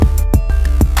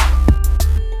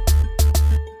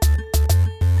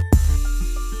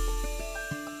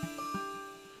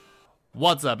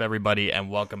What's up, everybody,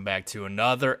 and welcome back to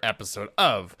another episode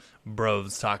of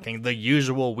Bros Talking, the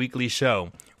usual weekly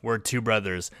show where two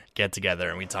brothers get together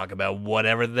and we talk about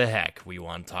whatever the heck we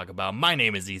want to talk about. My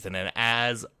name is Ethan, and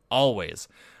as always,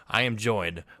 I am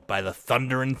joined by the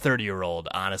thundering 30-year-old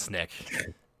Honest Nick.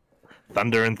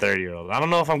 Thundering 30-year-old. I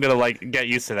don't know if I'm gonna get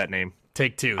used to that name.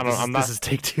 Take two. This is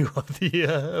take two of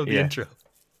the intro.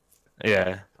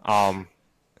 Yeah. I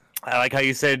like how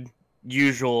you said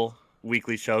usual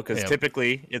weekly show because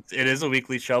typically it is a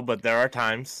weekly show, but there are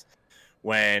times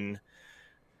when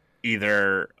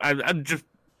either I'm just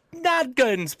not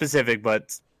good and specific,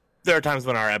 but there are times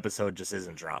when our episode just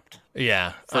isn't dropped.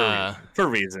 Yeah, for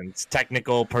reasons,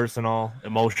 technical, personal,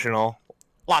 emotional,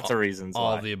 lots of reasons.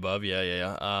 All of the above.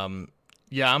 Yeah.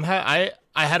 I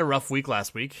had a rough week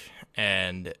last week,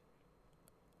 and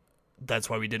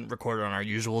that's why we didn't record on our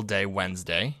usual day,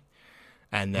 Wednesday.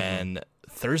 And then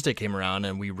Thursday came around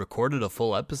and we recorded a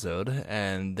full episode,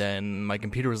 and then my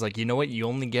computer was like, you know what, you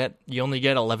only get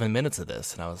 11 minutes of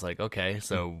this. And I was like, okay,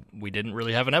 so we didn't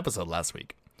really have an episode last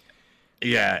week.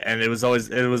 Yeah, and it was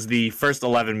the first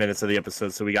 11 minutes of the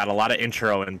episode, so we got a lot of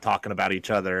intro and talking about each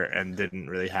other and didn't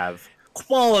really have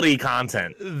quality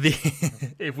content.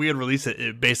 If we had released it,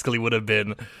 it basically would have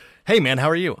been, hey man, how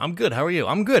are you? I'm good. How are you?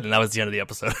 I'm good. And that was the end of the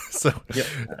episode. So, yep.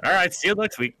 All right, see you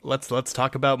next week. Let's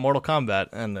talk about Mortal Kombat,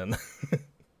 and then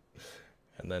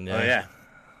yeah. Oh yeah,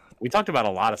 we talked about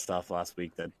a lot of stuff last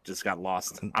week that just got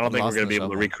lost. I don't think we're gonna be able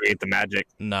to recreate the magic.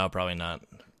 No, probably not.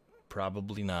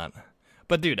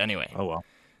 But dude, anyway. Oh well.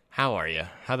 How are you?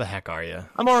 How the heck are you?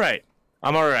 I'm all right.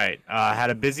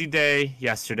 Had a busy day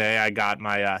yesterday. I got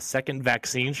my second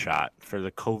vaccine shot for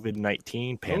the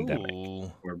COVID-19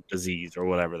 pandemic or disease or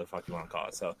whatever the fuck you want to call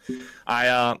it. So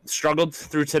I struggled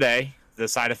through today. The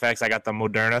side effects, I got the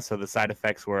Moderna, so the side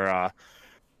effects were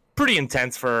pretty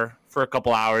intense for a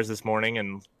couple hours this morning,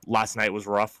 and last night was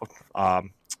rough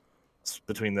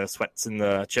between the sweats and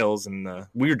the chills and the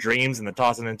weird dreams and the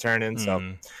tossing and turning.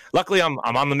 So luckily I'm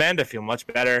on the mend. I feel much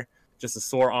better. Just a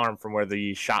sore arm from where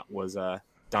the shot was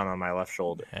done on my left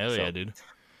shoulder. Hell yeah, dude.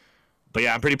 But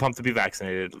yeah, I'm pretty pumped to be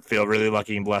vaccinated. Feel really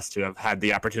lucky and blessed to have had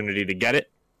the opportunity to get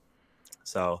it.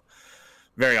 So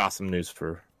very awesome news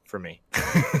for me.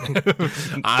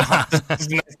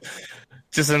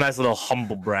 Just a nice little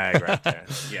humble brag right there.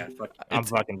 Yeah, I'm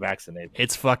fucking vaccinated.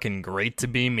 It's fucking great to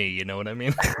be me, you know what I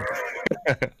mean?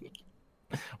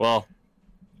 Well,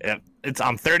 yeah,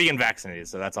 I'm 30 and vaccinated,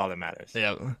 so that's all that matters.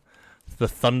 Yeah. The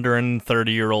thundering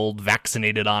 30-year-old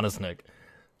vaccinated Honest Nick.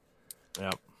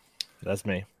 Yep, that's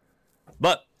me.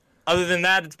 But other than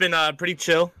that, it's been pretty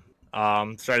chill.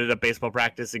 Started up baseball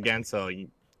practice again, so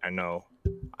I know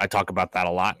I talk about that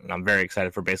a lot, and I'm very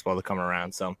excited for baseball to come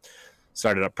around. So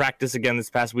started up practice again this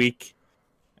past week,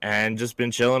 and just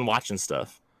been chilling, watching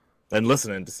stuff, and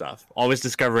listening to stuff. Always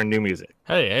discovering new music.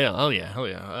 Hey, hell yeah.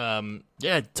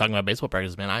 Talking about baseball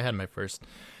practice, man. I had my first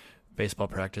baseball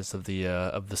practice of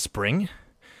the spring,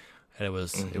 and it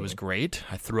was great.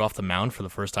 I threw off the mound for the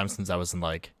first time since I was in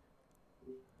so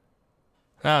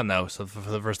for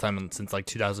the first time since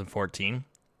 2014.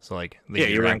 So the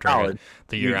year after college.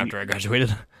 After I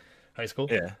graduated high school.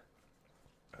 Yeah.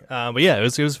 But yeah, it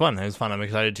was fun. It was fun. I'm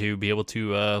excited to be able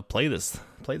to play this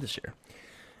year.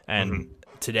 And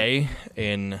today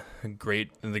in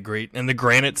the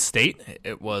Granite State,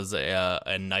 it was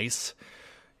a nice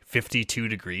 52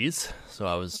 degrees, so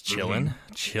I was chilling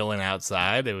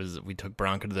outside. We took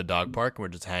Bronco to the dog park, and we're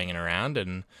just hanging around,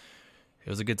 and it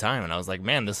was a good time. And I was like,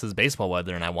 man, this is baseball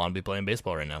weather, and I want to be playing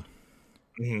baseball right now.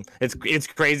 It's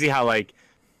crazy how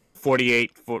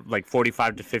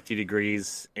 45 to 50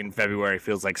 degrees in February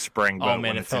feels like spring. But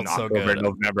man, it felt so good.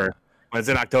 November, when it's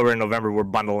in October and November, we're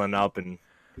bundling up and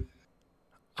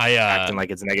acting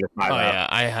like it's -5 out.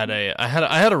 Yeah, I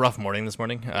had a rough morning this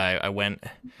morning. I went,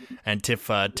 and Tiff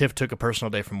took a personal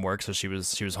day from work, so she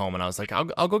was home, and I was like,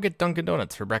 I'll go get Dunkin'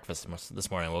 Donuts for breakfast this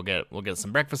morning. We'll get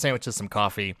some breakfast sandwiches, some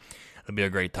coffee. It'll be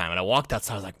a great time. And I walked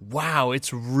outside. I was like, wow,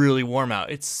 it's really warm out.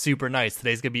 It's super nice.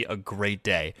 Today's gonna be a great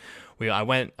day. I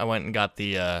went and got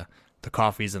the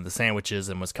coffees and the sandwiches,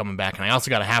 and was coming back, and I also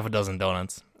got a half a dozen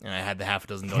donuts, and I had the half a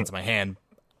dozen donuts in my hand,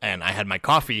 and I had my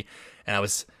coffee, and I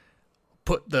was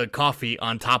put the coffee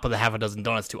on top of the half a dozen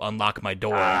donuts to unlock my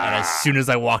door. And as soon as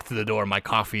I walked through the door, my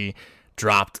coffee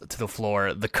dropped to the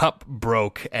floor. The cup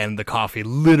broke, and the coffee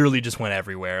literally just went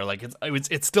everywhere.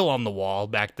 It's still on the wall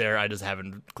back there. I just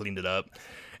haven't cleaned it up.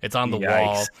 It's on the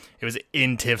wall. It was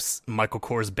in Tiff's Michael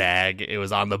Kors bag. It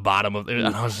was on the bottom of it.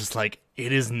 And I was just like,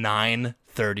 it is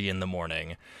 9:30 in the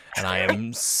morning, and I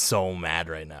am so mad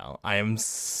right now. I am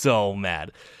so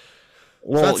mad.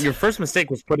 Well, your first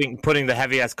mistake was putting the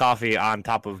heavy ass coffee on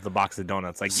top of the box of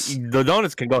donuts. Like the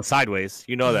donuts can go sideways.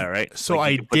 You know that, right? So like, I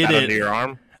you did put that it under your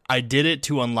arm. I did it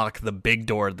to unlock the big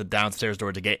door, the downstairs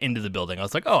door, to get into the building. I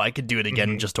was like, oh, I could do it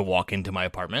again just to walk into my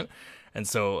apartment. And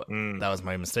so that was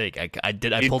my mistake. I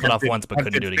pulled it off once, but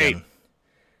couldn't do it again.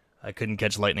 I couldn't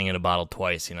catch lightning in a bottle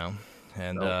twice, you know?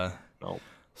 And Nope.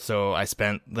 So I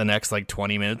spent the next like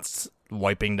 20 minutes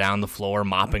wiping down the floor,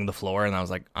 mopping the floor, and I was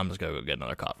like, I'm just going to go get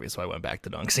another coffee. So I went back to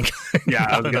Dunks and yeah,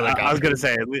 I was going to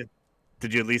say,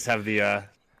 did you at least have the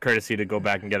courtesy to go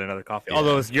back and get another coffee? Yeah.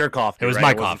 Although it was your coffee, it was right?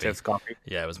 my it coffee. Tiff's coffee.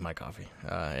 Yeah, it was my coffee.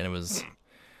 And it was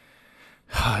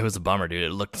a bummer, dude.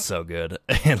 It looked so good.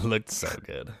 It looked so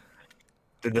good.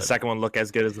 Did the second one look as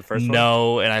good as the first one?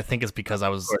 No, and I think it's because I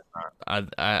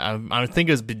think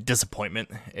it was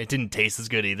disappointment. It didn't taste as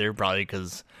good either, probably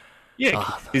because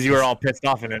because you were all pissed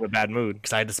off and in a bad mood.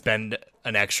 Because I had to spend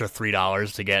an extra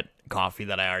 $3 to get coffee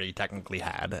that I already technically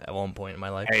had at one point in my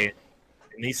life. Hey,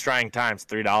 in these trying times,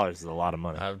 $3 is a lot of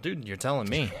money. Dude, you're telling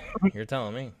me. You're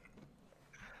telling me.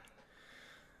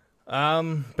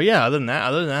 But yeah, other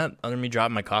than me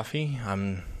dropping my coffee,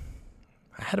 I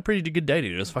had a pretty good day,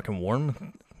 dude. It was fucking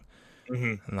warm.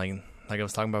 And like I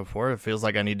was talking about before, it feels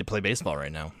like I need to play baseball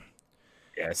right now.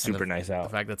 Yeah, it's super nice out. The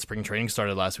fact that spring training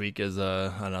started last week is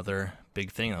another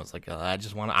big thing. I was like,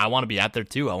 I want to be out there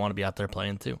too. I want to be out there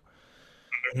playing too.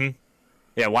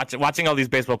 Yeah, watching all these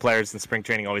baseball players in spring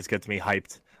training always gets me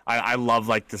hyped. I love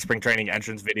like the spring training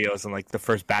entrance videos and like the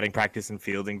first batting practice and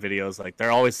fielding videos. Like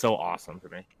they're always so awesome to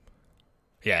me.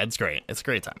 Yeah, it's great. It's a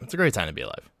great time. It's a great time to be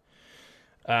alive.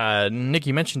 Nick,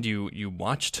 you mentioned you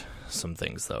watched some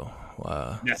things though.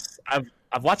 Yes,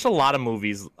 I've watched a lot of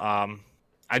movies.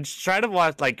 I just try to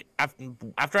watch like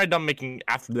after I'm done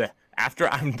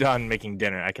making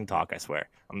dinner. I can talk. I swear.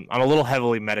 I'm a little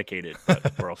heavily medicated,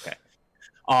 but we're okay.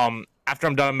 After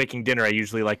I'm done making dinner, I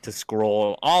usually like to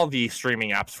scroll all the streaming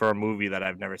apps for a movie that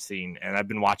I've never seen, and I've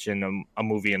been watching a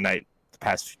movie a night the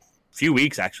past few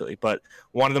weeks actually. But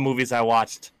one of the movies I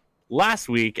watched last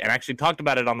week, and actually talked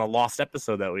about it on the lost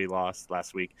episode that we lost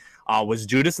last week, was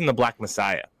Judas and the Black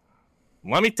Messiah.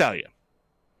 Let me tell you.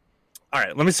 All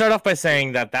right, let me start off by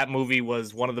saying that movie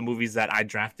was one of the movies that I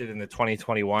drafted in the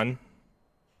 2021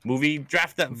 movie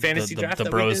draft, fantasy draft. The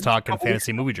Bros Talking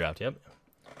Fantasy Movie Draft, yep.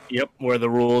 Yep, where the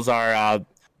rules are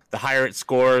the higher it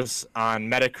scores on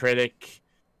Metacritic,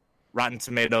 Rotten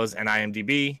Tomatoes, and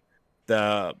IMDb,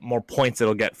 the more points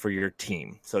it'll get for your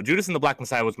team. So Judas and the Black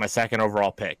Messiah was my second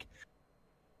overall pick.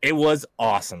 It was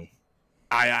awesome.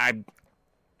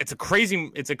 It's a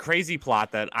crazy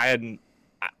plot that I hadn't.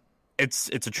 It's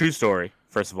a true story.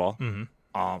 First of all,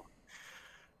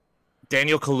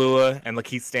 Daniel Kaluuya and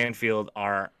Lakeith Stanfield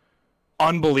are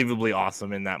unbelievably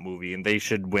awesome in that movie, and they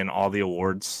should win all the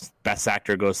awards. Best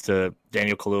actor goes to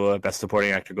Daniel Kaluuya. Best supporting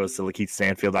actor goes to Lakeith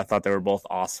Stanfield. I thought they were both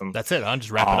awesome. That's it. I'll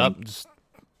just wrap it up. Just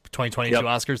 2022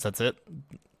 Oscars. That's it.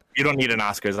 You don't need an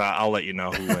Oscars. I'll let you know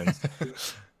who wins.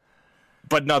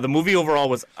 But no, the movie overall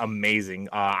was amazing.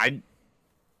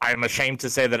 I'm ashamed to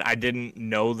say that I didn't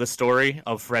know the story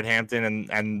of Fred Hampton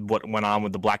and what went on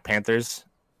with the Black Panthers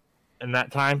in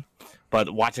that time.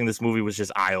 But watching this movie was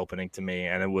just eye-opening to me,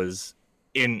 and it was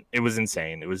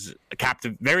insane. It was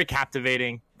very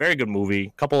captivating, very good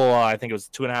movie. I think it was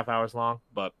 2.5 hours long,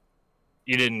 but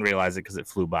you didn't realize it because it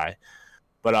flew by.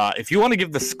 But if you want to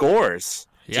give the scores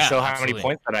to show how many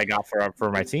points that I got for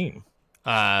my team.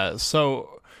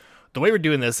 So the way we're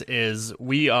doing this is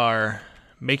we are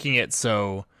making it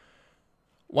so.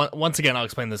 Once again, I'll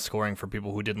explain the scoring for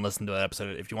people who didn't listen to that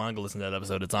episode. If you want to go listen to that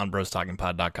episode, it's on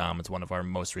brostalkingpod.com. It's one of our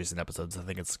most recent episodes. I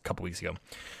think it's a couple weeks ago.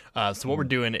 So what we're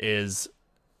doing is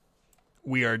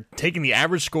we are taking the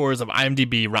average scores of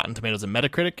IMDb, Rotten Tomatoes, and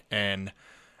Metacritic and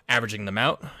averaging them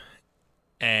out.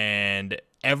 And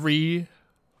every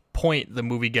point the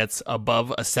movie gets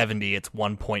above a 70, it's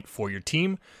 1 point for your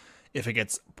team. If it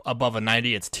gets above a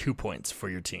 90, it's 2 points for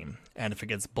your team. And if it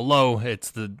gets below,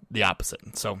 it's the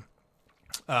opposite. So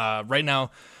right now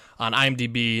on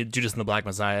IMDb, Judas and the Black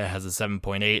Messiah has a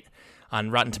 7.8. On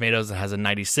Rotten Tomatoes, it has a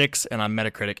 96. And on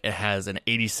Metacritic, it has an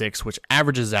 86, which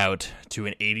averages out to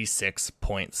an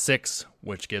 86.6,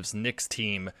 which gives Nick's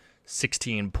team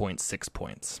 16.6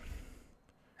 points.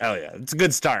 Hell yeah. It's a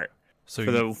good start.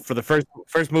 So for the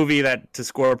first movie to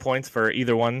score points for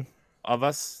either one of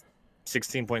us,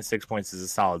 16.6 points is a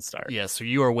solid start. Yeah, so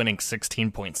you are winning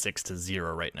 16.6 to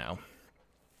 0 right now.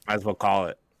 Might as well call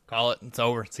it. Call it. It's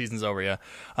over. Season's over. Yeah.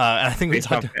 And I think based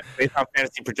on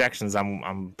fantasy projections,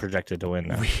 I'm projected to win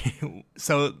now.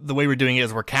 So the way we're doing it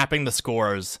is we're capping the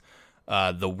scores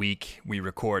the week we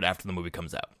record after the movie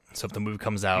comes out. So if the movie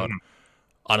comes out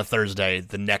on a Thursday.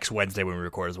 The next Wednesday when we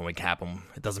record is when we cap them.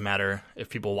 It doesn't matter if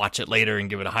people watch it later and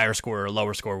give it a higher score or a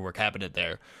lower score. We're capping it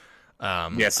there.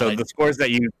 So the scores that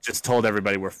you just told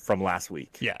everybody were from last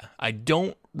week. Yeah, I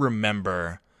don't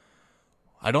remember.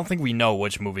 I don't think we know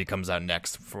which movie comes out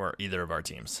next for either of our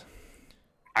teams.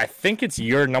 I think it's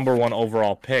your number one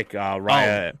overall pick,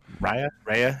 Raya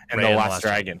and the Last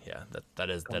Dragon. Yeah, that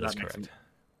is correct.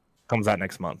 Comes out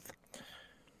next month.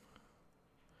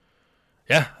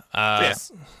 Yeah,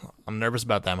 I'm nervous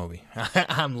about that movie.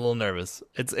 I'm a little nervous.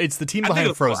 It's the team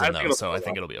behind Frozen though, so I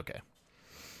think it'll be okay.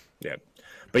 Yeah,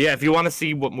 but yeah, if you want to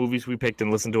see what movies we picked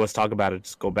and listen to us talk about it,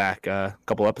 just go back a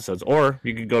couple episodes, or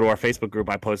you could go to our Facebook group.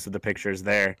 I posted the pictures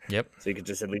there. Yep. So you could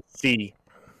just at least see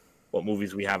what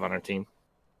movies we have on our team.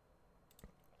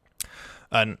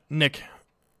 Nick,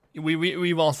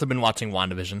 we've also been watching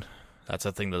WandaVision. That's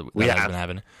a thing that has been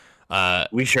happening.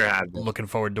 We sure have. Looking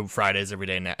forward to Fridays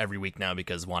every week now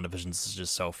because WandaVision is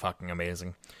just so fucking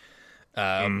amazing.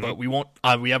 But we won't.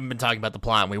 We haven't been talking about the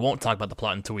plot, and we won't talk about the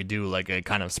plot until we do like a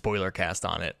kind of spoiler cast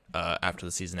on it after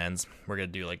the season ends. We're gonna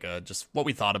do like just what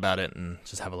we thought about it and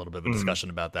just have a little bit of a discussion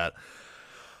about that.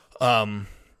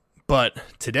 But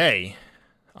today,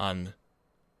 on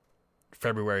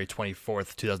February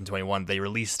 24th, 2021, they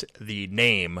released the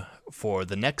name for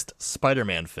the next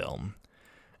Spider-Man film,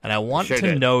 and I want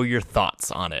to know your thoughts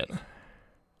on it.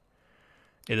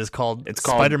 It is called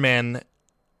Spider-Man.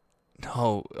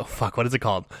 Oh fuck! What is it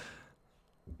called?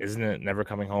 Isn't it Never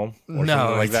Coming Home? Or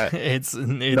no, like that. It's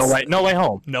No Way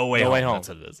Home. No Way Home. That's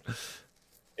what it is.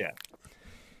 Yeah.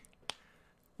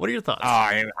 What are your thoughts?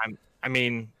 I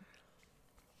mean,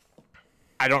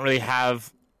 I don't really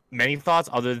have many thoughts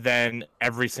other than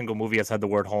every single movie has had the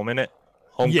word home in it.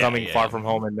 Homecoming, Far From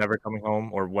Home, and Never Coming Home,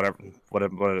 or whatever.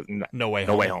 No Way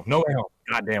Home. No Way Home. No Way Home.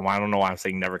 God damn! I don't know why I'm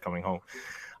saying Never Coming Home.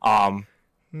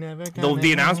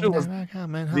 The announcement was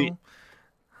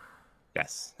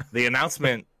yes. The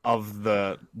announcement of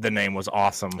the name was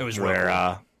awesome. It was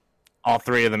where all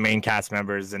three of the main cast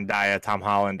members, Zendaya, Tom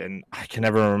Holland, and I can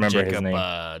never remember his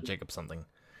name. Jacob something.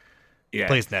 Yeah,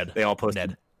 plays Ned. They all posted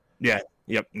Ned. Yeah,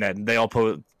 yep, Ned. They all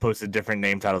posted different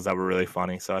name titles that were really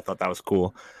funny, so I thought that was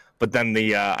cool. But then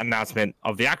the announcement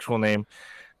of the actual name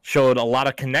showed a lot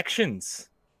of connections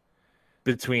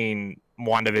between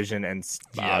WandaVision and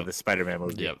the Spider-Man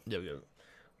movie. Yep.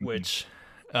 Which,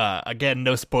 again,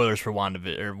 no spoilers for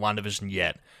WandaVision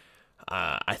yet.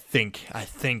 I think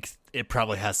it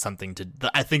probably has something to.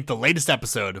 I think the latest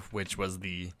episode, which was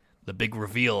the big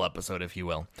reveal episode, if you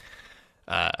will,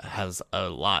 has a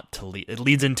lot to lead. It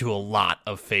leads into a lot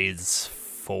of Phase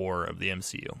 4 of the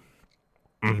MCU.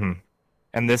 Mm-hmm.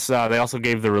 And this, they also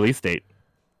gave the release date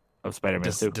of Spider-Man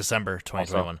 2. December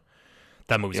 2021. Also.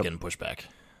 That movie's getting pushed back.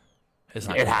 It's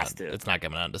not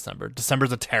coming out in December.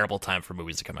 December's a terrible time for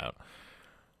movies to come out.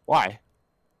 Why?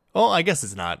 Well, I guess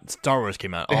it's not. Star Wars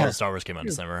came out. All the Star Wars came out in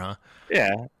December, huh?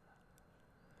 Yeah.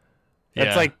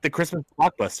 It's like the Christmas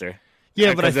blockbuster.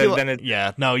 Yeah, but I feel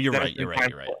no, you're right. You're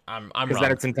right. I'm wrong. Because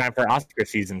then it's in time for Oscar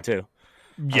season too.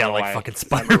 Yeah, like fucking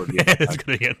Spider-Man is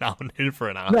gonna get nominated for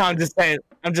an Oscar. No, I'm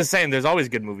just saying. There's always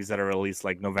good movies that are released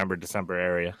like November, December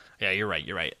area. Yeah, you're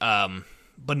right.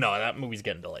 But no, that movie's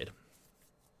getting delayed.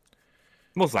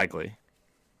 Most likely.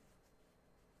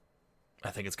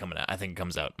 I think it's coming out. I think it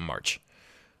comes out in March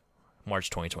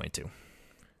 2022.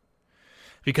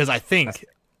 Because I think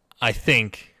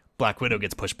Black Widow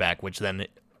gets pushed back, which then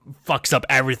fucks up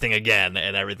everything again,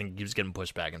 and everything keeps getting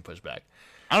pushed back and pushed back.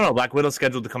 I don't know. Black Widow's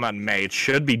scheduled to come out in May. It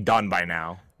should be done by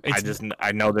now.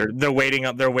 I know they're waiting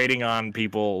on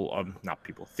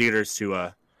theaters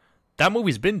to. That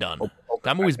movie's been done.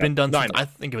 That movie's been done since I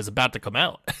think it was about to come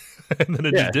out, and then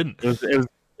it just didn't.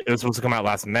 It was supposed to come out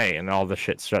last May, and all the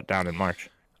shit shut down in March.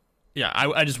 Yeah,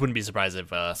 I just wouldn't be surprised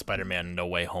if Spider-Man No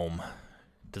Way Home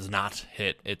does not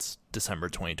hit its December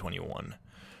 2021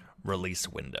 release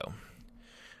window.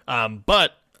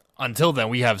 But until then,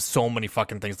 we have so many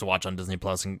fucking things to watch on Disney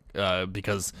Plus,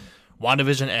 because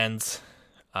WandaVision ends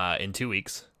in 2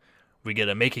 weeks. We get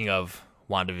a making of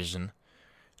WandaVision,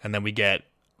 and then we get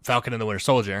Falcon and the Winter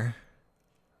Soldier,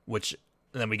 and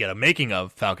then we get a making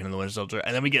of Falcon and the Winter Soldier,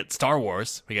 and then we get Star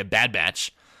Wars. We get Bad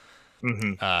Batch.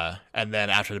 Mm-hmm. And then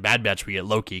after the Bad Batch, we get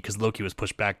Loki, because Loki was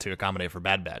pushed back to accommodate for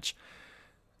Bad Batch.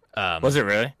 Was it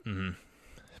really?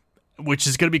 Mm-hmm. Which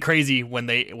is going to be crazy when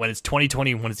it's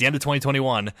 2020, when it's the end of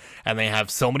 2021, and they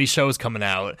have so many shows coming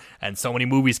out and so many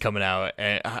movies coming out,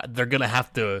 and they're going to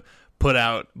have to put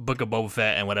out Book of Boba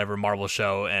Fett and whatever Marvel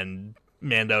show and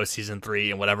Mando season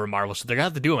 3 and whatever Marvel show. They're going to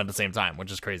have to do them at the same time,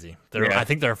 which is crazy. I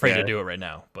think they're afraid to do it right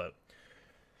now, but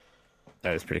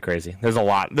that is pretty crazy. There's a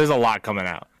lot coming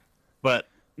out. But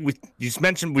you just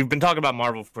mentioned we've been talking about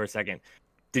Marvel for a second.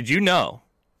 Did you know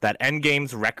that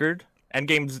Endgame's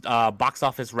box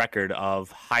office record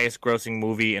of highest grossing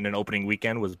movie in an opening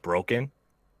weekend was broken?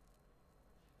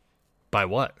 By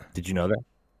what? Did you know that?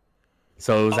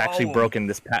 So it was actually broken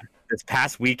this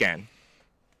past weekend.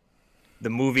 The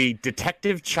movie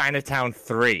Detective Chinatown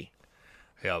 3,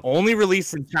 only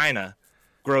released in China,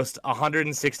 grossed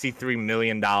 $163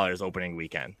 million opening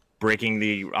weekend, breaking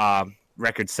the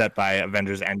record set by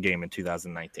Avengers Endgame in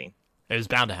 2019. It was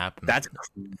bound to happen. That's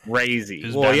crazy.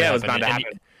 It was bound to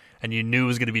happen. And you knew it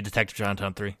was going to be Detective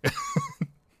Chinatown 3.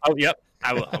 Oh, yep.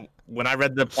 When I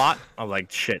read the plot, I was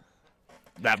like, shit,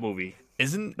 that movie.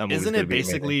 Isn't it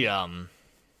basically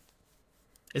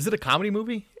is it a comedy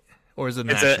movie or is it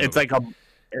an action movie?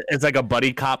 It's like a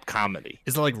buddy cop comedy.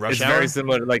 Is it like Rush Hour? It's very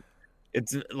similar to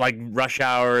it's like Rush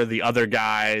Hour, The Other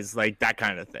Guys, like that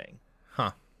kind of thing.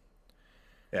 Huh.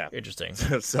 Yeah. Interesting.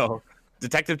 So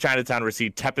Detective Chinatown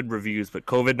received tepid reviews, but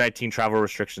COVID-19 travel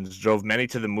restrictions drove many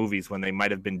to the movies when they might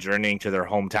have been journeying to their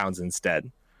hometowns instead,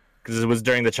 because it was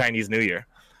during the Chinese New Year.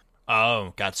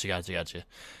 Oh, gotcha.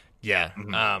 Yeah.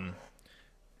 Mm-hmm.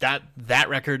 That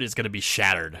record is going to be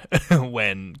shattered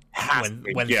when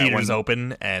theaters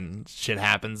open and shit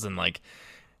happens and like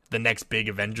the next big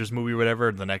Avengers movie or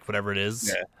whatever, the next whatever it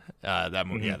is. Yeah. That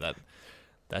movie, mm-hmm.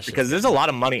 That's because there's a lot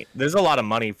of money. There's a lot of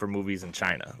money for movies in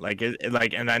China.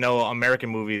 And I know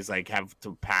American movies like have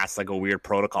to pass like a weird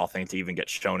protocol thing to even get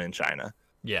shown in China.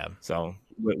 Yeah. So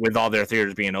with all their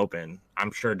theaters being open,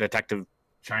 I'm sure Detective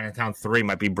Chinatown 3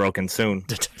 might be broken soon.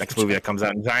 Next movie that comes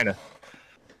out in China.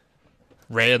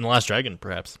 Raya and the Last Dragon,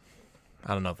 perhaps.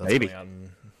 I don't know if that's maybe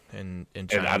in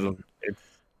China.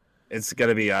 It's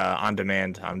gonna be on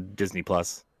demand on Disney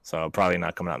Plus, so probably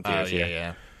not coming out in theaters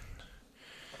yet.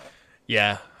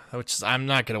 Yeah. Which is, I'm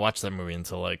not gonna watch that movie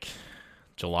until like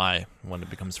July when it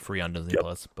becomes free on Disney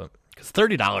Plus. But because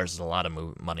 $30 is a lot of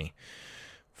money.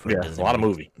 For it's a lot of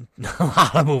movie. A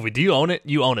lot of movie. Do you own it?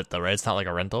 You own it though, right? It's not like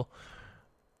a rental.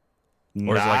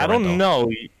 Or is it like I don't know.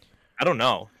 I don't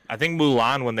know. I think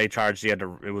Mulan, when they charged,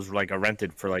 it was like a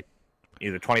rented for like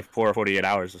either 24 or 48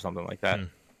 hours or something like that.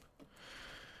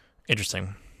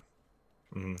 Interesting.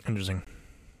 Interesting.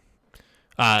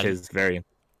 It is very.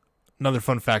 Another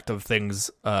fun fact of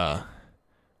things. Another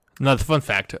fun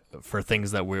fact for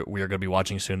things that we are going to be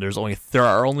watching soon. There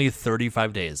are only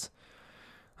 35 days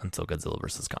until Godzilla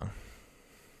vs. Kong.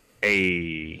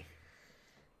 Hey.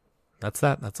 That's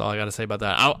that. That's all I got to say about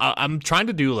that. I'm trying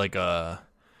to do like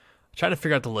trying to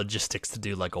figure out the logistics to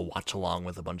do like a watch along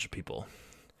with a bunch of people.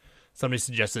 Somebody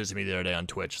suggested it to me the other day on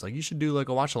Twitch. Like, you should do like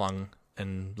a watch along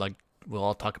and like we'll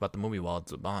all talk about the movie while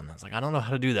it's on. I was like, I don't know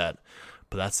how to do that,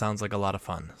 but that sounds like a lot of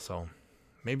fun. So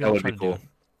maybe I'll try to do it.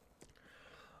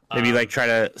 Maybe like try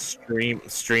to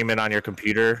stream it on your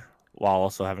computer while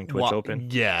also having Twitch open.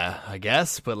 Yeah, I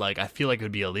guess, but like I feel like it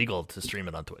would be illegal to stream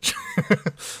it on Twitch.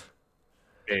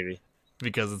 Maybe.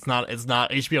 Because it's not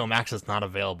HBO Max is not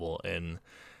available in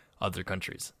other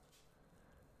countries.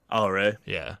 Oh, really?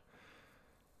 Yeah.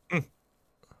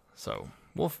 So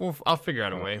I'll figure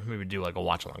out a way. Maybe do like a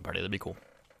watch along party. That'd be cool.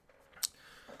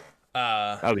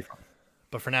 That'll be fun.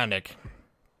 But for now, Nick,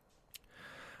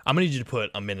 I'm gonna need you to put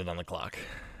a minute on the clock.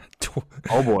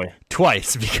 Oh boy,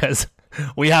 twice, because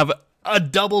we have a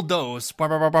double dose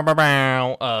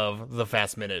of the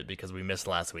Fast Minute because we missed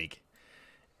last week.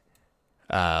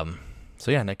 So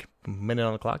yeah, Nick, a minute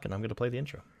on the clock, and I'm gonna play the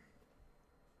intro.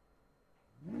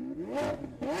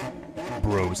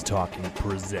 Bros Talking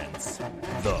presents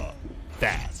the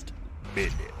Fast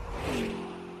Minute.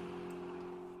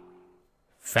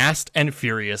 Fast and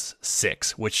Furious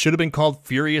 6, which should have been called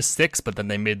Furious 6, but then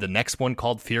they made the next one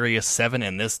called Furious 7,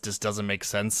 and this just doesn't make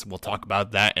sense. We'll talk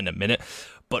about that in a minute.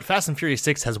 But Fast and Furious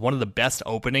 6 has one of the best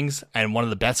openings and one of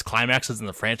the best climaxes in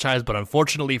the franchise, but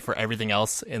unfortunately for everything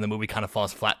else in the movie kind of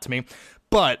falls flat to me.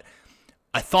 But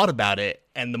I thought about it,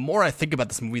 and the more I think about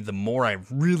this movie, the more I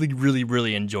really, really,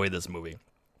 really enjoy this movie.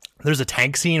 There's a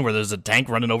tank scene where there's a tank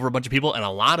running over a bunch of people, and a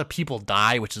lot of people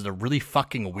die, which is a really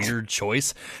fucking weird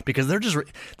choice, because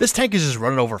this tank is just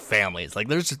running over families. Like,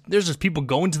 there's just people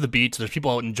going to the beach, there's people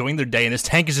out enjoying their day, and this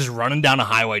tank is just running down a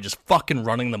highway, just fucking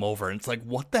running them over, and it's like,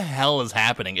 what the hell is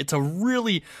happening? It's a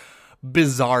really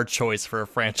bizarre choice for a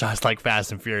franchise like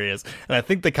Fast and Furious, and I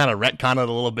think they kind of retcon it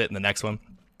a little bit in the next one.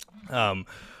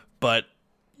 But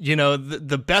you know,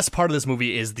 the best part of this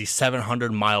movie is the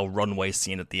 700-mile runway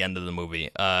scene at the end of the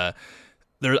movie. I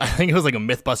think it was like a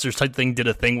Mythbusters type thing, did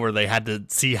a thing where they had to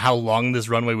see how long this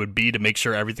runway would be to make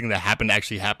sure everything that happened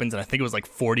actually happens, and I think it was like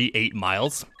 48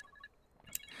 miles.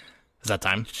 Is that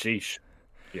time? Sheesh.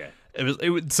 Yeah.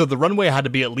 So the runway had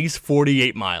to be at least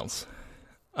 48 miles.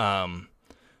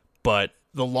 but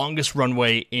the longest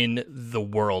runway in the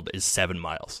world is 7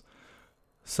 miles.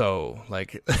 So,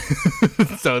 like,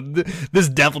 this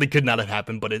definitely could not have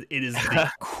happened, but it is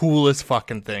the coolest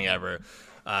fucking thing ever.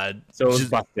 So it was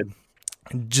busted.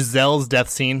 Giselle's death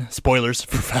scene, spoilers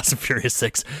for Fast and Furious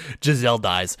 6, Giselle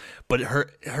dies, but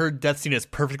her death scene is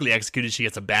perfectly executed. She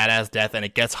gets a badass death, and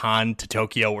it gets Han to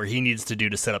Tokyo, where he needs to do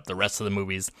to set up the rest of the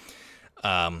movies,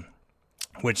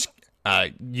 which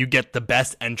you get the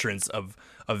best entrance of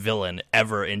a villain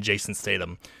ever in Jason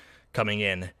Statham coming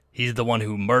in. He's the one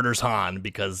who murders Han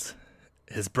because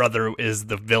his brother is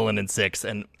the villain in 6,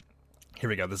 and here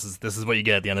we go. This is what you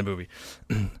get at the end of the movie.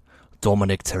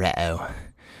 Dominic Toretto.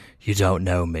 You don't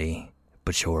know me,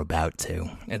 but you're about to.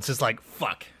 And it's just like,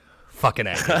 fucking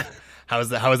A. How was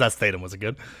that Statham? Was it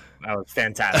good? That was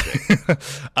fantastic.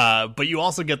 But you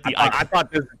also get the.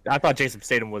 I thought Jason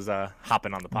Statham was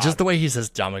hopping on the pod. Just the way he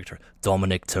says Dominic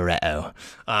Toretto.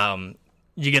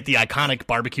 You get the iconic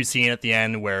barbecue scene at the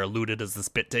end where Luda does the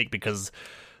spit take because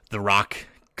The Rock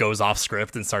goes off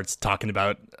script and starts talking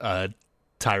about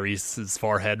Tyrese's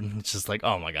forehead. It's just like,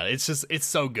 oh my god, it's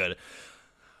so good.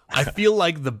 I feel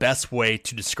like the best way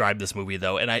to describe this movie,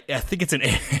 though, and I think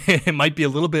it might be a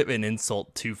little bit of an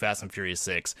insult to Fast and Furious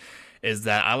 6, is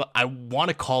that I want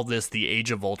to call this the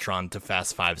Age of Ultron to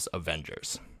Fast Five's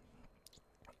Avengers.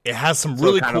 It has some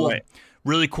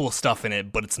really cool stuff in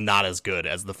it, but it's not as good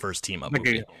as the first team up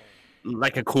movie.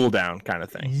 Like a cool down kind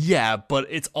of thing. Yeah, but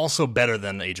it's also better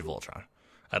than Age of Ultron.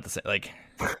 At the same, like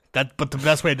that. But the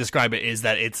best way to describe it is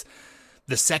that it's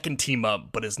the second team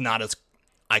up, but it's not as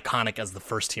iconic as the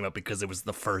first team up because it was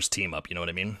the first team up. You know what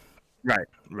I mean?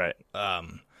 Right.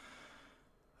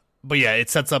 But yeah, it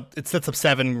sets up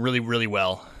 7 really, really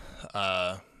well.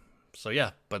 So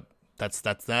yeah, but that's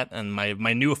that. And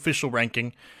my new official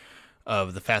ranking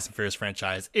of the Fast and Furious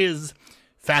franchise is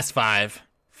Fast 5,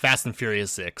 Fast and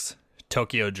Furious 6,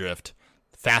 Tokyo Drift,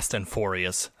 Fast and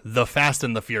Furious, The Fast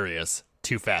and the Furious,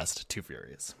 Too Fast, Too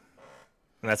Furious.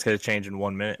 And that's going to change in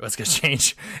 1 minute. That's going to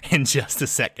change in just a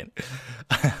second.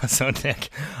 So, Nick,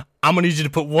 I'm going to need you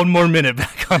to put 1 more minute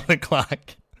back on the clock.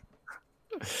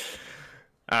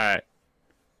 All right.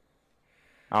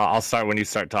 I'll start when you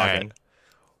start talking. Right.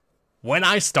 When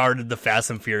I started the Fast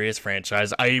and Furious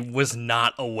franchise, I was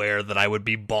not aware that I would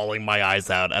be bawling my eyes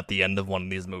out at the end of one of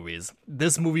these movies.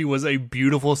 This movie was a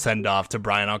beautiful send-off to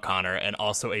Brian O'Connor and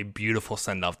also a beautiful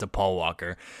send-off to Paul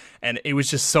Walker. And it was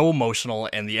just so emotional,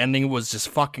 and the ending was just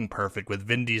fucking perfect with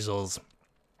Vin Diesel's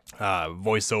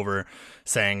voiceover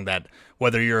saying that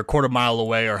whether you're a quarter mile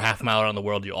away or half mile around the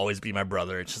world, you'll always be my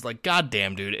brother. It's just like,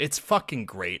 goddamn, dude, it's fucking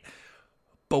great.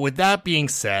 But with that being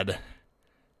said,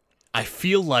 I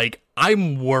feel like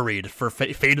I'm worried for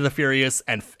Fate of the Furious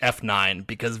and F9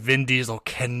 because Vin Diesel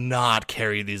cannot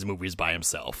carry these movies by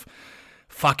himself.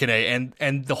 Fucking A.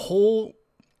 And the whole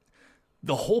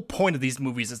point of these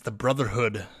movies is the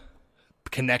brotherhood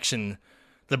connection,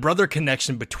 the brother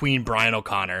connection between Brian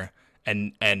O'Connor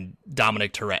and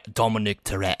Dominic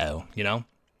Toretto, you know?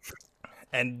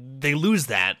 And they lose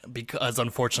that because,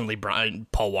 unfortunately,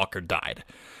 Paul Walker died.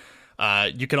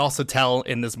 You can also tell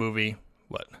in this movie...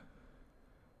 What?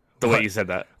 The way you said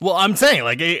that. Well, I'm saying,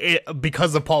 like,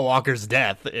 because of Paul Walker's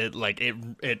death,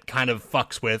 it kind of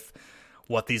fucks with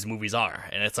what these movies are,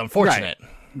 and it's unfortunate.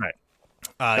 Right.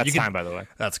 That's time, by the way.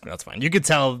 That's fine. You could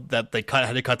tell that they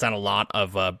had to cut down a lot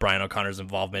of Brian O'Connor's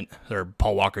involvement, or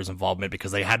Paul Walker's involvement,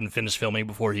 because they hadn't finished filming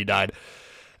before he died,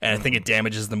 and I think it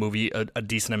damages the movie a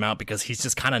decent amount because he's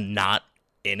just kind of not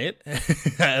in it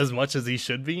as much as he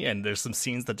should be, and there's some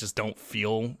scenes that just don't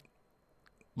feel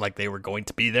like they were going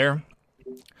to be there.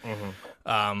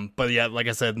 Mm-hmm. But yeah, like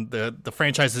I said, the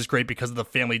franchise is great because of the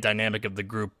family dynamic of the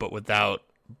group, but without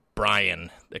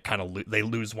Brian, it kind of they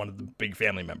lose one of the big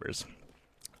family members.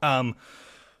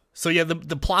 So yeah,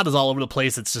 the plot is all over the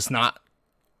place. It's just not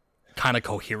kind of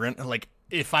coherent. Like,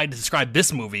 if I describe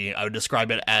this movie, I would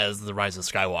describe it as The Rise of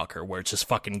Skywalker, where it's just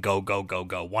fucking go, go, go,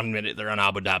 go. 1 minute they're in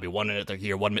Abu Dhabi, 1 minute they're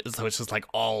here, 1 minute, so it's just like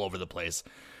all over the place.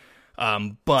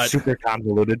 But super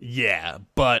convoluted. Yeah,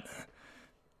 but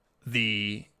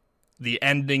the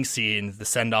ending scene, the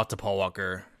send off to Paul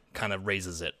Walker, kind of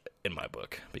raises it in my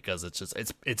book because it's just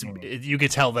you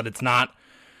could tell that it's not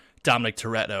Dominic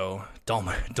Toretto.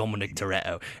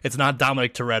 It's not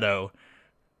Dominic Toretto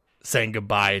saying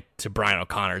goodbye to Brian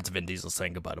O'Connor. It's Vin Diesel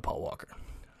saying goodbye to Paul Walker.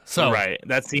 So right,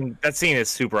 that scene is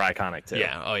super iconic too.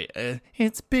 Yeah. Oh yeah.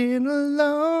 It's been a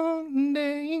long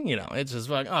day. You know, it's just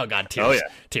like, oh god, tears. Oh yeah,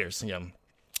 tears.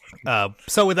 Yeah.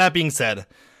 So with that being said,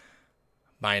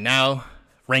 my now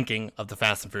ranking of the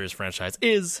Fast and Furious franchise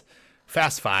is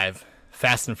Fast 5,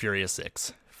 Fast and Furious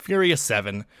 6, Furious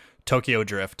 7, Tokyo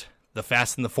Drift, The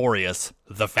Fast and the Furious,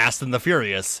 The Fast and the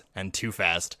Furious, and Too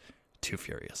Fast, Too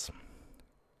Furious.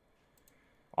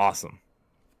 Awesome.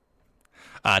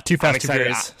 Too Fast, Too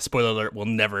Furious, spoiler alert, will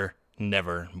never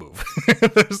move.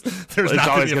 there's not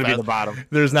always going to be the bottom.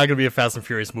 There's not going to be a Fast and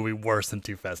Furious movie worse than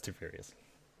Too Fast, Too Furious.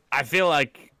 I feel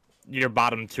like your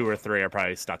bottom 2 or 3 are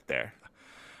probably stuck there.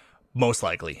 Most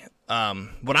likely.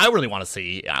 What I really want to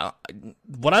see,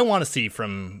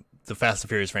 from the Fast and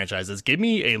Furious franchise is give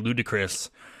me a Ludacris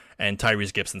and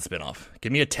Tyrese Gibson spinoff.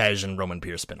 Give me a Tej and Roman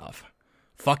Pierce spinoff.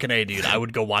 Fucking A, dude. I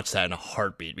would go watch that in a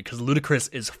heartbeat because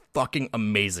Ludacris is fucking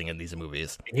amazing in these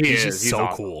movies. He's just so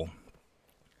awesome. Cool.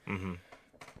 Mm-hmm.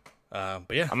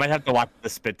 But yeah. I might have to watch the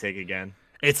Spit Take again.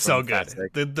 It's so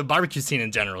good. The barbecue scene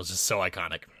in general is just so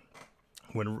iconic.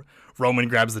 When Roman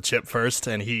grabs the chip first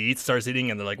and he starts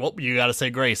eating, and they're like, well, you got to say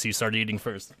grace. So you start eating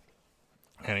first.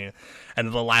 And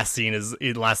the last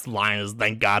line is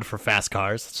thank God for fast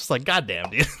cars. It's just like,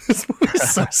 goddamn, dude. This movie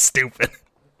is so stupid.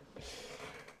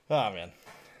 Oh, man.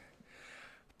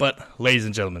 But, ladies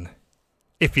and gentlemen,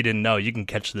 if you didn't know, you can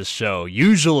catch this show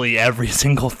usually every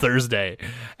single Thursday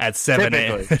at 7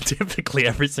 a.m. Typically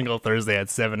every single Thursday at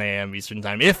 7 a.m. Eastern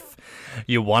Time. If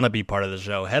you want to be part of the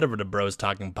show, head over to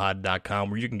brostalkingpod.com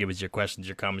where you can give us your questions,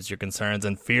 your comments, your concerns,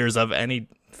 and fears of any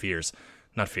fears.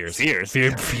 Not fears. Fears.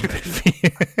 Yeah.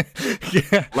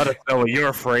 Let us know what you're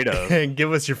afraid of. And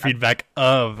give us your feedback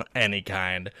of any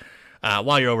kind.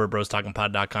 While you're over at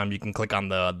brostalkingpod.com, you can click on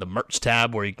the merch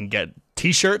tab where you can get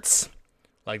t-shirts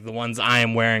like the ones I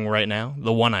am wearing right now.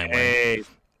 The one I'm wearing.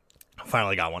 I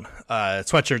finally got one.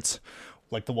 Sweatshirts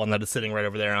like the one that is sitting right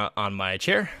over there on my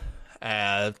chair.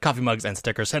 Coffee mugs and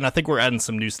stickers. And I think we're adding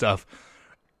some new stuff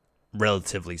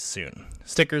relatively soon.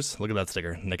 Stickers. Look at that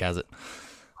sticker. Nick has it.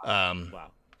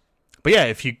 Wow. But yeah,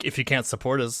 if you can't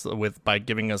support us by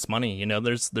giving us money,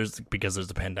 there's because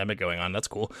there's a pandemic going on. That's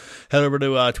cool. Head over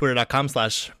to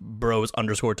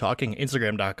twitter.com/bros_talking,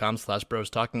 Instagram.com/bros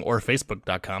talking, or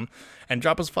Facebook.com, and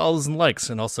drop us follows and likes,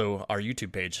 and also our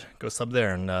YouTube page. Go sub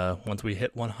there, and once we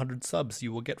hit 100 subs,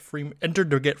 you will get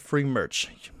entered to get free merch.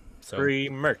 So, free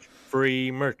merch.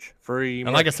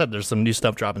 And like I said, there's some new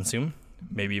stuff dropping soon.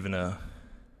 Maybe even a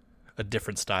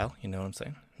different style. You know what I'm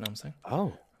saying?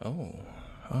 Oh,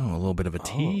 a little bit of a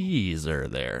teaser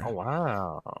there. Oh,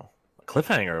 wow. A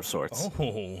cliffhanger of sorts.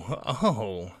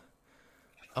 Oh,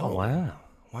 wow.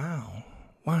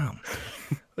 Wow.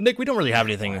 But Nick, we don't really have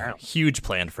anything huge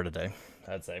planned for today,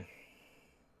 I'd say.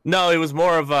 No, it was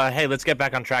more of a, hey, let's get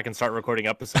back on track and start recording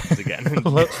episodes again.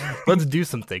 Let's do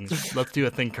some things. Let's do a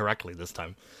thing correctly this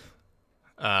time.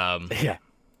 Yeah.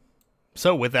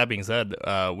 So with that being said,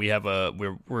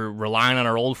 we're relying on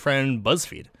our old friend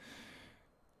BuzzFeed.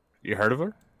 You heard of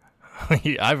her?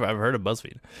 I've heard of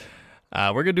BuzzFeed.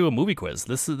 We're gonna do a movie quiz.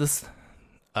 This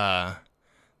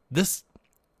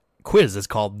quiz is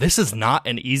called "This is not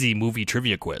an easy movie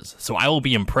trivia quiz." So I will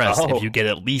be impressed if you get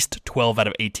at least 12 out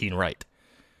of 18 right.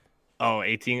 Oh,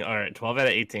 18. All right, 12 out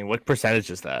of 18. What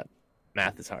percentage is that?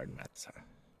 Math is hard.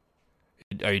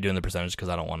 Are you doing the percentage? Because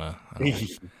I don't want to.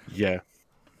 Yeah.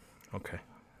 Okay.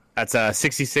 That's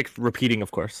 66 repeating, of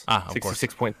course. Of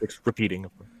 66.6 repeating.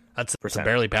 That's a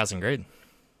barely passing grade.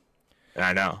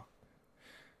 I know.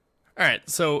 All right,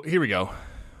 so here we go.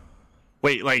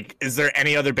 Wait, is there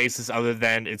any other basis other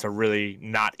than it's a really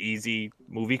not easy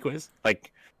movie quiz?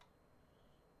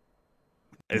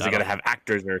 Is it going to have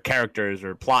actors or characters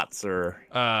or plots or...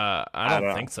 I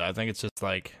don't think so. I think it's just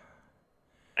like...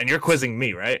 And you're quizzing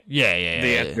me, right? Yeah.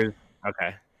 Answers.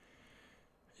 Okay.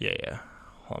 Yeah.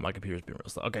 Hold on, my computer's being real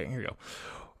slow. Okay, here we go.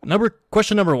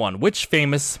 Question number 1. Which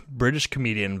famous British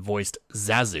comedian voiced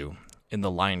Zazu in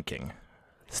The Lion King?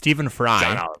 Stephen Fry.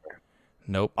 John Oliver.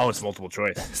 Nope. Oh, it's multiple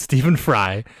choice. Stephen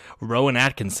Fry, Rowan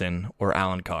Atkinson, or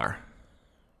Alan Carr?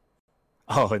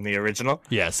 Oh, in the original?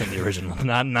 Yes, in the original.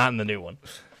 not in the new one.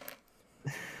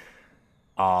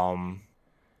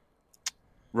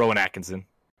 Rowan Atkinson.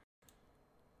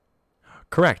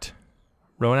 Correct.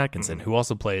 Rowan Atkinson, who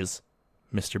also plays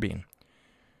Mr. Bean.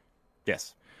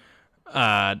 Yes.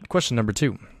 Question number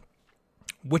 2.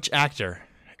 Which actor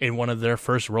in one of their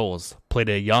first roles played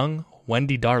a young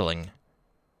Wendy Darling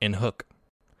in Hook?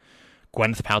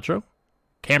 Gwyneth Paltrow,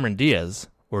 Cameron Diaz,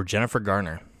 or Jennifer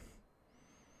Garner?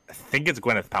 I think it's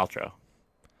Gwyneth Paltrow.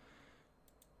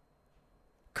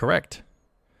 Correct.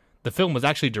 The film was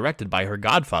actually directed by her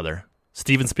godfather,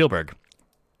 Steven Spielberg.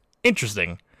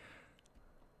 Interesting.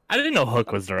 I didn't know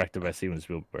Hook was directed by Steven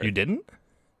Spielberg. You didn't?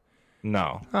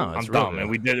 No. Oh, I'm dumb. And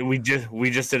we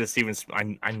just did a Steven.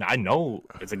 I know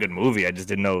it's a good movie. I just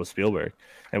didn't know it was Spielberg.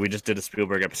 And we just did a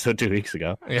Spielberg episode 2 weeks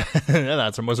ago. Yeah,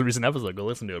 that's our most recent episode. Go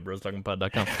listen to it,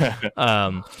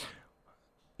 brostalkingpod.com.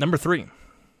 Number 3.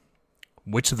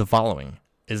 Which of the following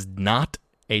is not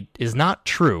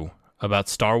true about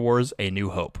Star Wars: A New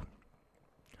Hope?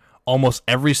 Almost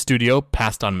every studio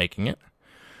passed on making it.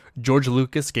 George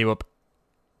Lucas gave up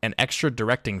an extra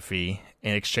directing fee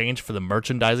in exchange for the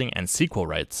merchandising and sequel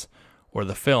rights, or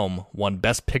the film won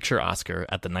Best Picture Oscar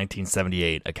at the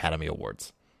 1978 Academy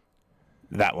Awards.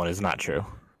 That one is not true.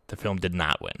 The film did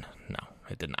not win. No,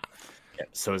 it did not. Yeah,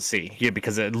 so it's C. Yeah,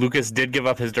 because Lucas did give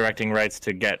up his directing rights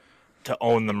to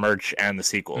own the merch and the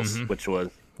sequels, which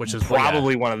is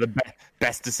probably one of the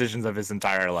best decisions of his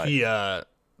entire life. He,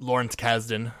 Lawrence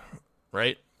Kasdan,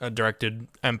 right, directed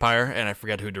Empire, and I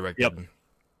forget who directed. Yep.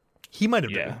 He might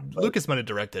have. Lucas might have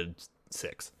directed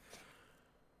 6.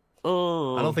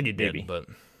 Oh, I don't think he did, maybe.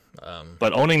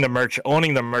 But owning the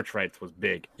merch rights was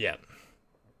big. Yeah,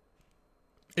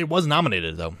 it was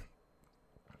nominated though.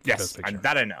 Yes,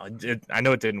 that I know. I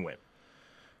know it didn't win.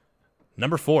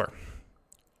 Number 4.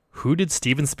 Who did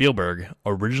Steven Spielberg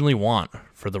originally want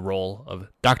for the role of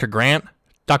Dr.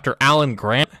 Alan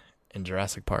Grant in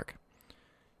Jurassic Park?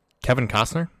 Kevin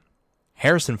Costner,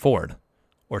 Harrison Ford,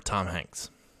 or Tom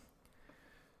Hanks?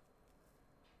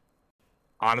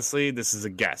 Honestly, this is a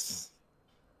guess.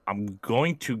 I'm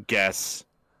going to guess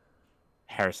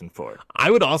Harrison Ford. I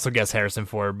would also guess Harrison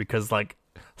Ford because, like,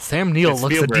 Sam Neill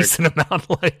looks Spielberg. A decent amount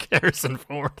like Harrison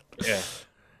Ford. Yeah,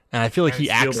 and I feel like he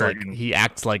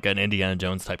acts like an Indiana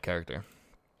Jones type character.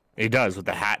 He does with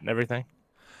the hat and everything.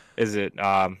 Is it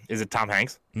Tom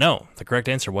Hanks? No, the correct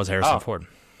answer was Harrison Ford.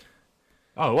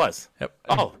 Oh, it was. Yep.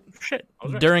 Oh, shit. I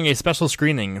was right. During a special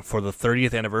screening for the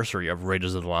 30th anniversary of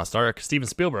Raiders of the Lost Ark, Steven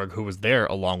Spielberg, who was there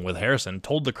along with Harrison,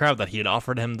 told the crowd that he had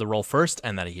offered him the role first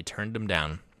and that he turned him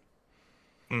down.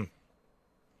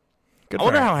 I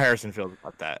wonder how Harrison feels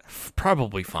about that.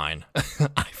 Probably fine.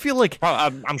 I feel like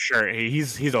I'm sure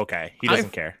he's okay. He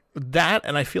doesn't care. That,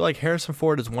 and I feel like Harrison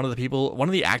Ford is one of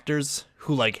the actors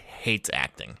who like hates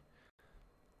acting.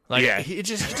 Like, yeah, he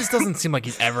just doesn't seem like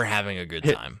he's ever having a good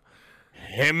time.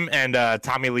 Him and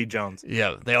Tommy Lee Jones.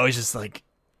 Yeah, they always just like,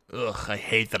 ugh, I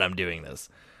hate that I'm doing this.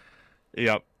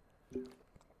 Yep.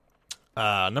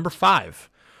 Number 5.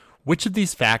 Which of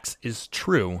these facts is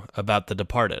true about The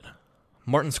Departed?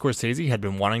 Martin Scorsese had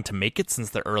been wanting to make it since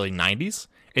the early 90s.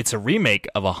 It's a remake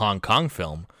of a Hong Kong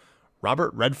film.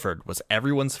 Robert Redford was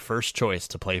everyone's first choice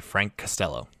to play Frank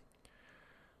Costello.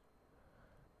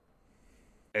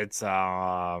 It's,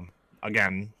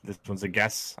 again, this one's a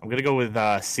guess. I'm going to go with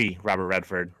C, Robert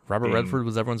Redford. Robert Redford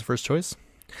was everyone's first choice?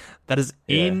 That is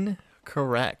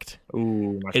incorrect.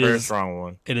 Ooh, my first wrong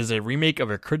one. It is a remake of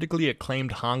a critically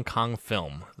acclaimed Hong Kong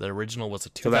film. The original was a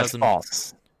 2000... So that's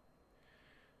false.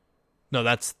 No,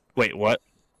 that's... Wait, what?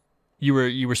 You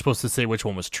were supposed to say which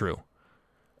one was true.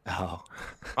 Oh,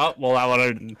 well,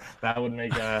 that would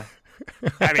make I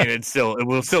mean, it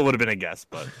would have been a guess,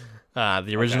 but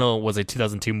the original was a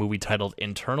 2002 movie titled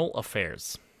Internal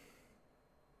Affairs.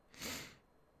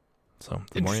 So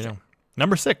the more you know.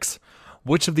 Number 6.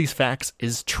 Which of these facts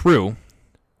is true?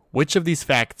 Which of these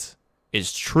facts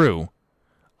is true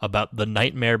about The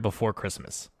Nightmare Before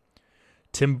Christmas?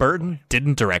 Tim Burton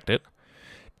didn't direct it.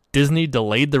 Disney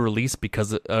delayed the release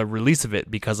of it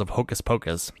because of Hocus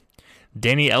Pocus.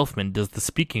 Danny Elfman does the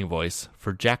speaking voice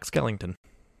for Jack Skellington.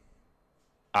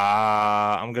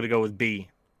 I'm gonna go with B.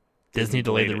 Disney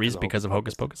delayed the release because of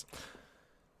Hocus Pocus.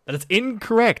 That is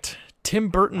incorrect. Tim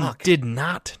Burton did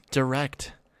not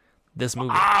direct this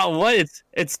movie. What?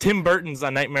 It's Tim Burton's A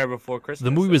Nightmare Before Christmas.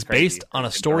 The movie was based on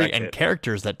a story and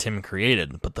characters that Tim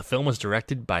created, but the film was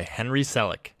directed by Henry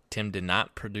Selick. Tim did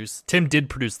produce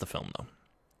the film though.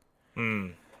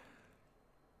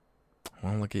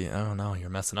 Well, look at you. Oh no, you're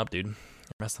messing up, dude. You're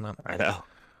messing up. I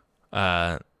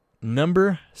know.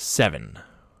 Number 7.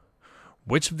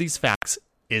 Which of these facts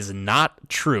is not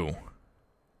true?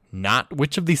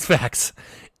 Which of these facts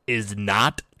is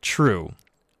not true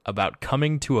about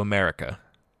Coming to America?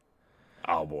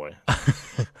 Oh boy.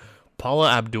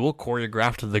 Paula Abdul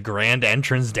choreographed the grand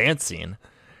entrance dance scene.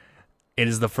 It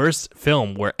is the first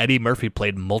film where Eddie Murphy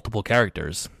played multiple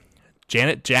characters.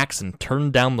 Janet Jackson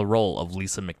turned down the role of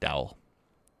Lisa McDowell.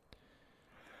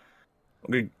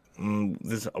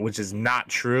 Which is not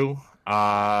true.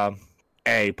 Paula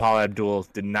Abdul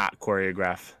did not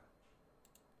choreograph.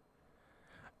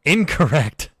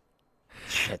 Incorrect.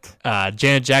 Shit.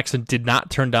 Janet Jackson did not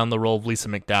turn down the role of Lisa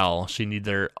McDowell. She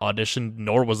neither auditioned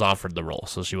nor was offered the role,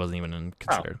 so she wasn't even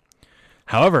considered.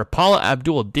 However, Paula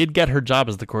Abdul did get her job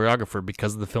as the choreographer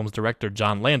because the film's director,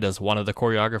 John Landis, wanted the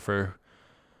choreographer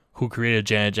who created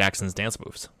Janet Jackson's dance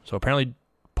moves. So apparently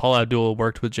Paula Abdul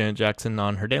worked with Janet Jackson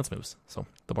on her dance moves. So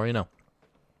the more you know.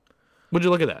 Would you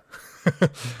look at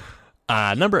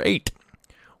that? Number 8.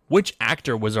 Which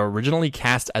actor was originally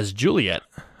cast as Juliet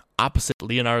opposite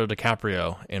Leonardo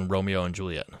DiCaprio in Romeo and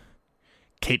Juliet?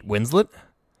 Kate Winslet,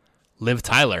 Liv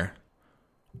Tyler,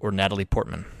 or Natalie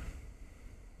Portman?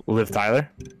 Liv Tyler?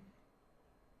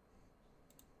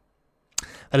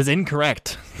 That is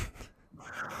incorrect.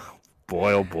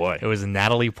 Boy, oh boy. It was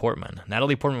Natalie Portman.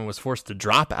 Natalie Portman was forced to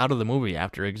drop out of the movie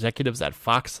after executives at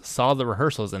Fox saw the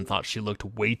rehearsals and thought she looked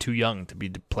way too young to be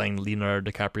playing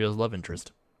Leonardo DiCaprio's love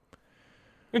interest.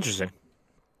 Interesting.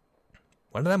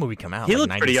 When did that movie come out? He like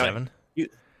looked pretty young.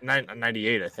 97?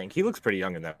 98, I think. He looks pretty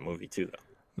young in that movie too, though.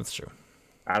 That's true.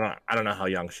 I don't know how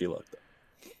young she looked.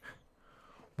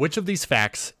 Which of these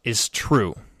facts is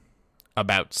true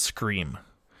about Scream?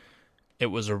 It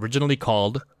was originally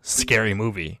called Scary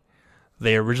Movie.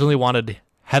 They originally wanted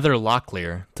Heather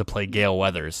Locklear to play Gale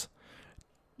Weathers.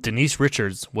 Denise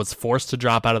Richards was forced to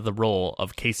drop out of the role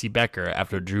of Casey Becker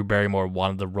after Drew Barrymore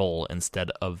wanted the role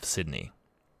instead of Sydney.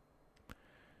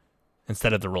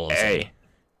 Instead of the role of Sydney.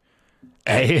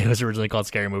 It was originally called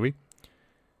Scary Movie.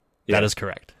 Yeah. That is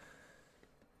correct.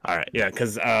 All right, yeah,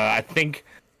 because I think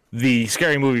the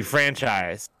Scary Movie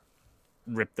franchise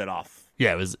ripped it off.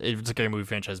 Yeah, the Scary Movie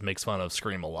franchise makes fun of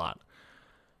Scream a lot.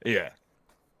 Yeah.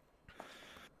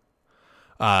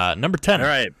 Number 10. All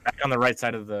right, back on the right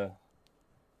side of the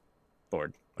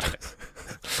board.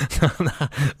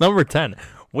 Number 10.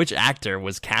 Which actor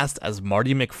was cast as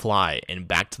Marty McFly in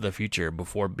Back to the Future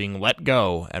before being let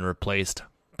go and replaced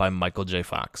by Michael J.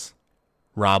 Fox?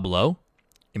 Rob Lowe,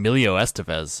 Emilio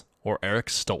Estevez, or Eric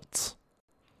Stoltz?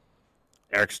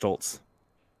 Eric Stoltz.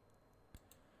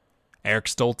 Eric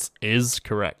Stoltz is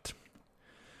correct.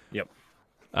 Yep.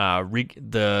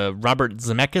 The Robert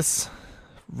Zemeckis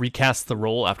recast the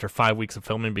role after 5 weeks of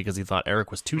filming because he thought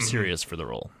Eric was too serious for the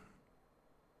role.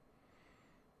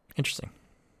 Interesting.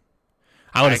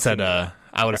 I would have said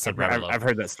Robert Lowe. I've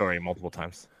heard that story multiple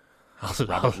times. I also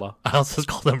just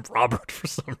called him Robert for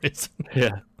some reason.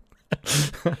 Yeah.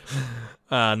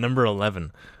 Number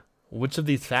 11. Which of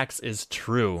these facts is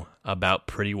true about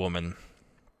Pretty Woman?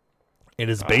 It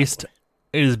is based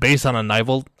on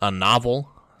a novel.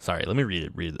 Sorry, let me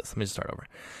read this. Let me just start over.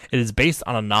 It is based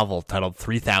on a novel titled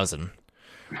 3000.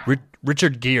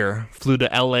 Richard Gere flew to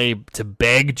LA to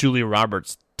beg Julia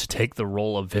Roberts to take the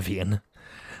role of Vivian.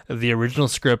 The original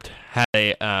script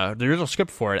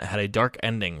for it had a dark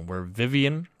ending where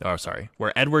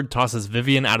Edward tosses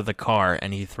Vivian out of the car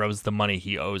and he throws the money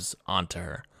he owes onto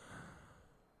her.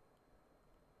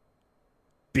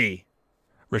 B.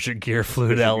 Richard Gere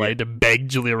flew to LA to beg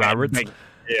Julia Roberts.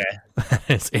 Yeah,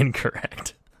 it's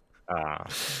incorrect.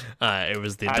 It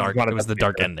was the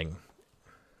dark ending.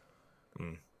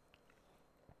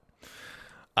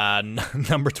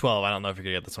 Number 12. I don't know if you're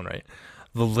gonna get this one right.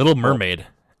 The Little Mermaid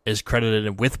is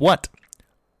credited with what?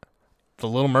 The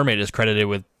Little Mermaid is credited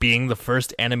with being the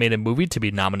first animated movie to be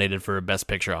nominated for a Best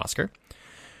Picture Oscar,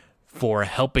 for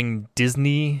helping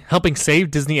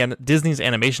save Disney's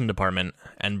animation department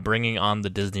and bringing on the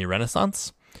Disney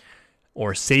Renaissance,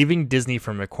 or saving Disney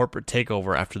from a corporate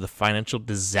takeover after the financial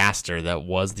disaster that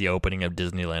was the opening of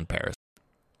Disneyland Paris.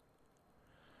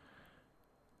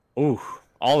 Ooh,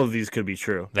 all of these could be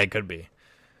true. They could be.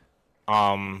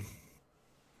 I'm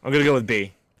gonna go with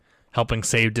B. Helping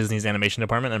save Disney's animation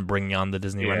department and bringing on the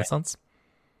Disney Renaissance?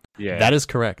 Yeah. That is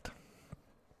correct.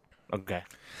 Okay.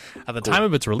 At the time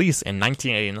of its release in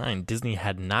 1989, Disney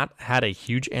had not had a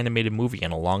huge animated movie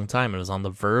in a long time and was on the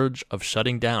verge of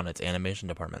shutting down its animation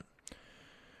department.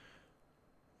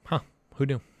 Huh. Who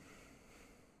knew?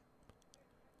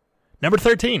 Number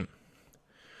 13.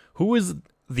 Who is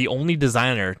the only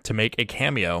designer to make a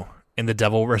cameo in The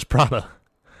Devil Wears Prada?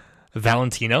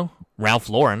 Valentino, Ralph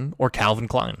Lauren, or Calvin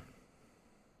Klein?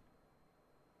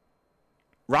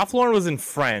 Ralph Lauren was in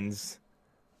Friends,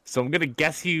 so I'm going to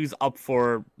guess he was up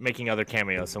for making other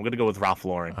cameos, so I'm going to go with Ralph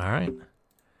Lauren. All right.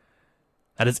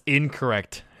 That is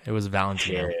incorrect. It was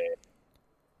Valentino. Shit.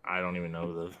 I don't even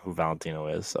know who Valentino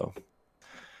is, so.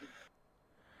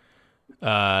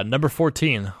 Number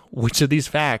 14. Which of these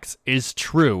facts is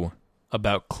true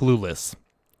about Clueless?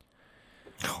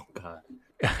 Oh, God.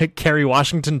 Kerry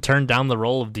Washington turned down the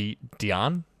role of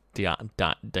Dion? I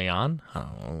don't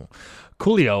know.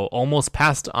 Coolio almost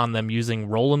passed on them using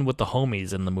Rollin' with the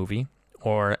Homies in the movie.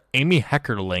 Or Amy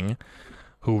Heckerling,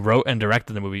 who wrote and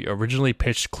directed the movie, originally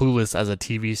pitched Clueless as a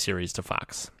TV series to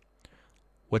Fox.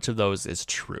 Which of those is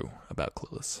true about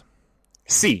Clueless?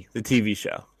 C, the TV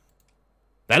show.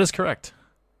 That is correct.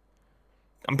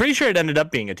 I'm pretty sure it ended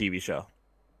up being a TV show.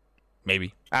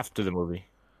 Maybe. After the movie.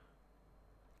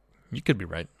 You could be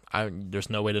right.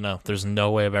 There's no way to know. There's no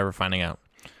way of ever finding out.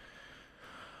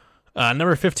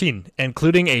 Number 15,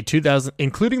 including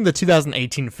the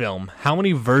 2018 film, how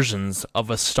many versions of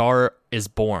A Star Is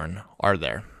Born are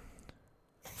there?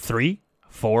 3,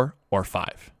 4, or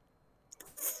 5?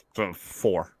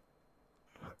 4.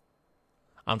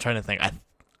 I'm trying to think.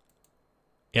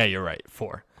 Yeah, you're right.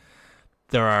 4.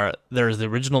 There's the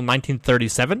original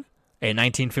 1937, a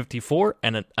 1954,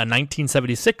 and a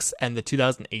 1976, and the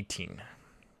 2018.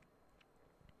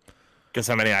 Guess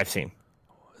how many I've seen?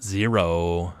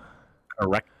 0.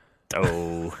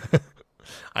 Correcto.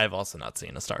 I have also not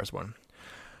seen A Star Is Born.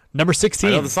 Number 16.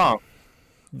 I know the song.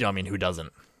 I mean, who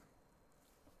doesn't?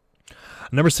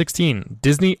 Number 16.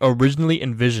 Disney originally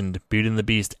envisioned Beauty and the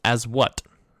Beast as what?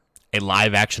 A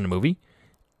live-action movie?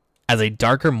 As a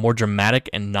darker, more dramatic,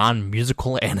 and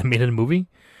non-musical animated movie?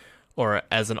 Or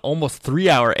as an almost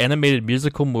 3-hour animated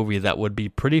musical movie that would be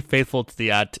pretty faithful to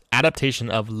the adaptation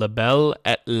of La Belle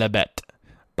et la Bête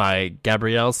by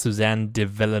Gabrielle Suzanne de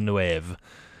Villeneuve?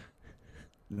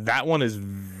 That one is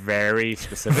very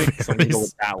specific, so I'm going to go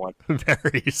with that one.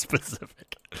 Very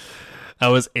specific. That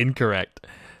was incorrect.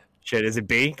 Shit, is it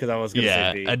B? Because I was going to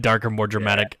say B. A darker, more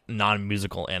dramatic,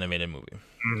 non-musical animated movie.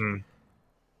 Mm-hmm.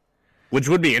 Which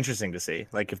would be interesting to see,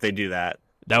 like, if they do that.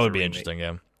 That would be interesting,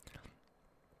 yeah.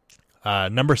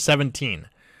 Number 17.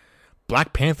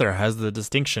 Black Panther has the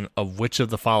distinction of which of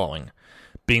the following?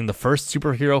 Being the first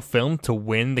superhero film to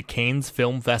win the Cannes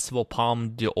Film Festival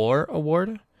Palme d'Or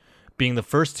Award? Being the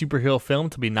first superhero film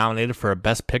to be nominated for a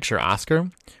Best Picture Oscar?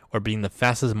 Or being the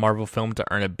fastest Marvel film to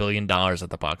earn $1 billion at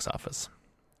the box office?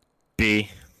 B.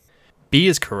 B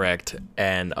is correct,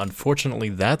 and unfortunately,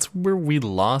 that's where we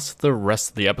lost the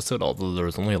rest of the episode, although there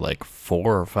was only like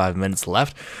 4 or 5 minutes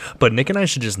left. But Nick and I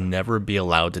should just never be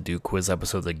allowed to do quiz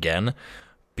episodes again,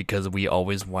 because we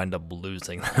always wind up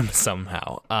losing them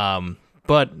somehow.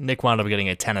 But Nick wound up getting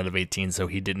a 10 out of 18, so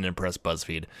he didn't impress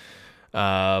BuzzFeed.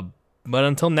 But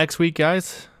until next week,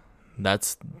 guys,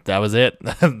 that was it.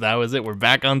 That was it. We're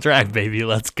back on track, baby.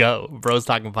 Let's go.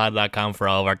 BrosTalkingPod.com for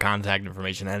all of our contact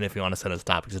information. And if you want to send us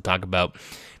topics to talk about,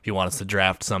 if you want us to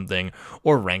draft something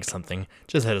or rank something,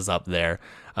 just hit us up there.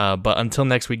 But until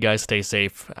next week, guys, stay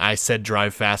safe. I said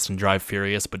drive fast and drive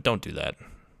furious, but don't do that.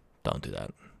 Don't do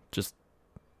that. Just,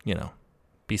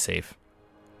 be safe.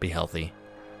 Be healthy.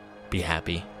 Be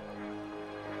happy.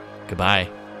 Goodbye.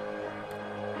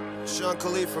 Sean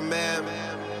Khalifa, man.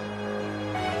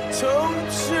 2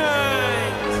 Chainz.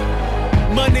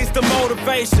 Money's the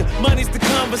motivation, money's the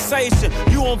conversation.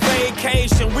 You on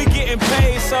vacation, we getting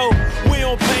paid, so we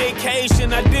on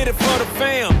vacation. I did it for the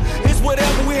fam. It's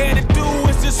whatever we had to do,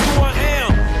 it's just who I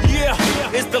am. Yeah,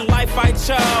 it's the life I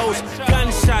chose.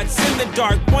 Gunshots in the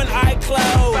dark, one eye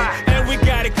closed. And we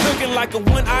got it cooking like a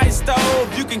one-eye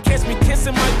stove. You can catch me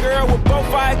kissing my girl with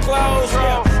both eyes closed.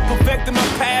 Yeah, perfecting my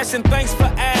passion, thanks for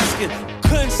asking.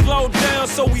 Couldn't slow down,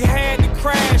 so we had to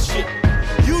crash it.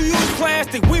 You use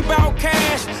plastic, we bout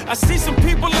cash. I see some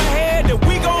people ahead that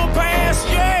we gon' pass,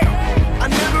 yeah. I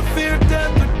never fear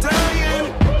death or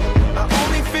dying. I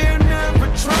only fear never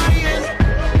trying.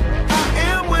 I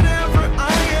am whatever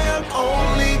I am.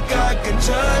 Only God can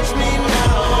judge me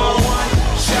now. One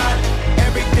shot,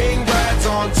 everything rides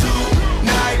on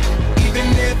tonight. Even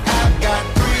if I've got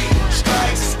 3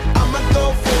 strikes, I'ma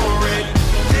go for it.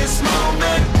 This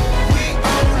moment, we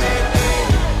own it.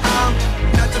 I'm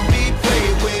not to be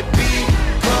played with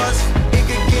because it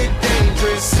could get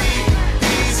dangerous. See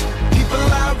these people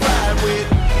I ride with.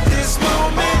 This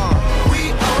moment,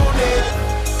 we own it.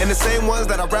 And the same ones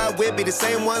that I ride with be the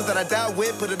same ones that I die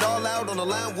with. Put it all out on the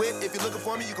line with. If you're looking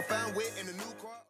for me, you can find wit in the new car.